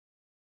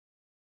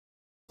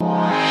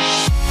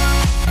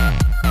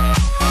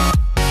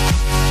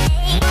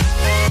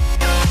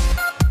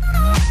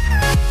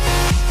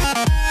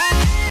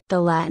The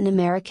Latin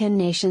American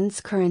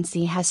nation's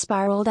currency has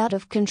spiraled out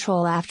of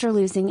control after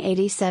losing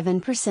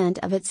 87%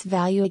 of its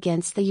value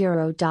against the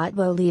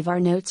euro.Bolivar.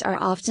 Notes are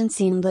often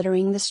seen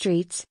littering the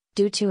streets,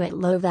 due to its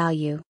low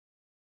value.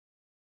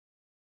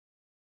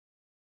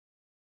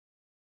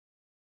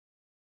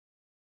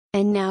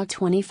 And now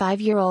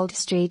 25-year-old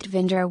street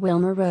vendor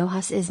Wilmer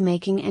Rojas is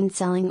making and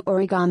selling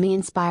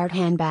origami-inspired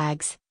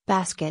handbags,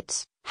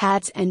 baskets,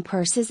 hats and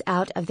purses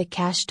out of the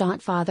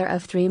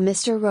cash.Father-of-three.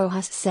 Mr.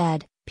 Rojas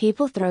said,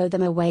 "People throw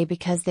them away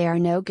because they are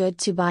no good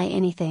to buy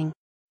anything.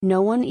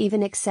 No one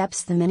even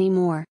accepts them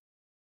anymore."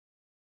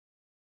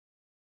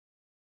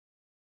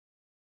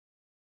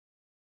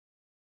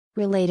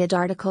 Related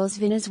articles: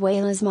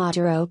 Venezuela's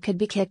Maduro could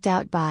be kicked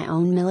out by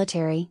own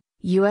military.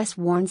 U.S.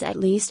 warns at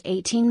least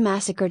 18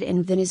 massacred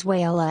in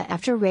Venezuela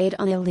after raid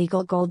on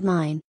illegal gold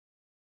mine.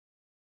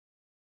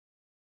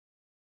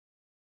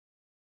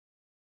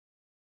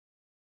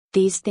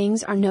 These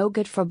things are no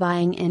good for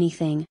buying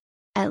anything.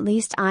 At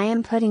least I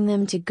am putting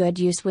them to good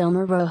use.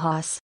 Wilmer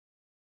Rojas.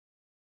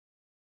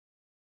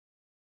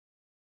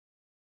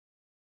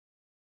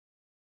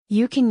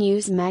 You can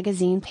use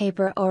magazine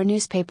paper or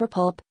newspaper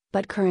pulp,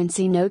 but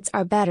currency notes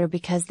are better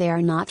because they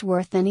are not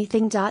worth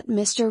anything.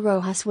 Mr.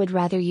 Rojas would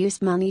rather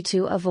use money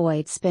to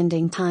avoid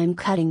spending time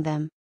cutting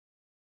them.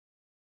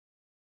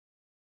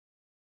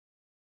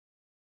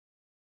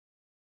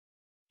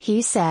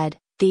 He said,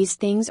 "These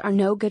things are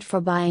no good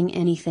for buying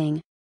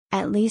anything.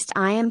 At least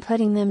I am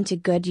putting them to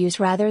good use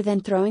rather than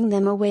throwing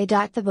them away.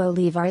 The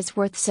Bolivar is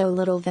worth so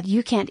little that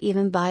you can't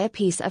even buy a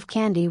piece of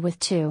candy with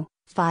 2,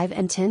 5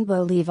 and 10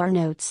 Bolivar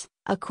notes,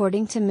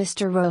 according to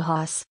Mr.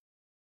 Rojas.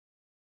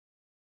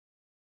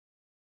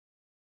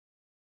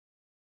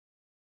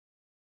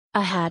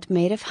 A hat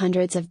made of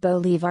hundreds of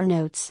Bolivar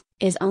notes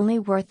is only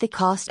worth the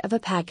cost of a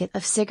packet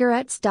of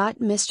cigarettes.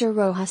 Mr.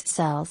 Rojas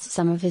sells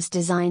some of his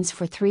designs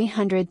for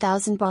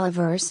 300,000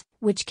 bolivars,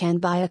 which can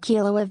buy a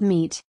kilo of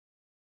meat.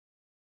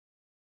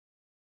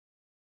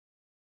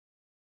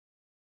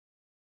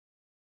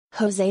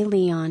 Jose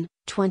Leon,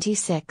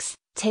 26,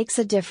 takes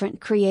a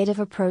different creative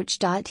approach.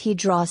 He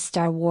draws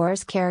Star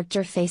Wars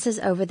character faces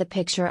over the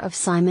picture of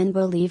Simon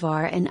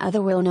Bolivar and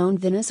other well-known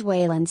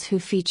Venezuelans who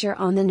feature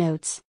on the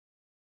notes.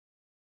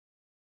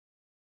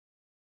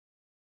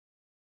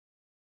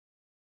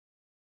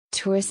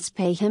 Tourists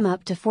pay him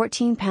up to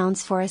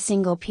 £14 for a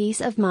single piece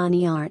of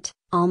money art,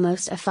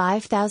 almost a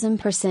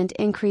 5,000%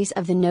 increase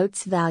of the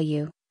note's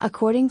value,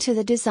 according to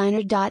the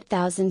designer.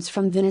 Thousands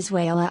from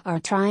Venezuela are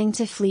trying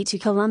to flee to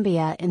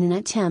Colombia in an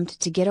attempt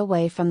to get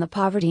away from the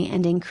poverty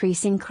and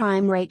increasing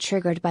crime rate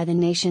triggered by the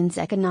nation's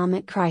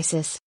economic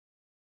crisis.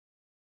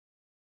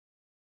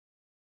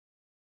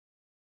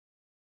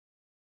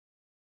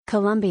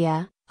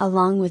 Colombia,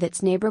 along with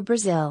its neighbor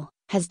Brazil,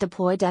 has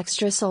deployed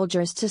extra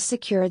soldiers to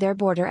secure their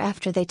border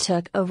after they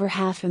took over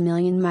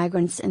 500,000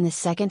 migrants in the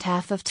second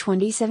half of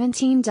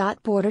 2017.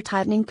 Border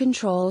tightening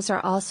controls are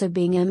also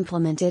being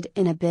implemented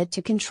in a bid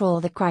to control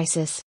the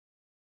crisis.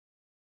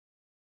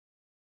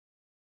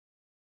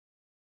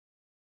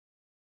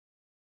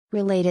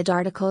 Related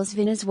articles: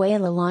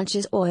 Venezuela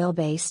launches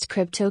oil-based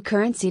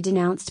cryptocurrency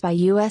denounced by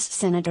U.S.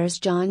 Senators.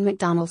 John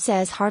McDonnell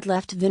says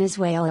hard-left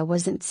Venezuela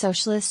wasn't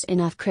socialist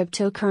enough.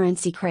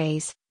 Cryptocurrency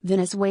craze: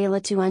 Venezuela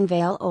to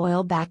unveil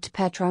oil-backed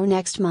petro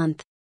next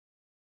month.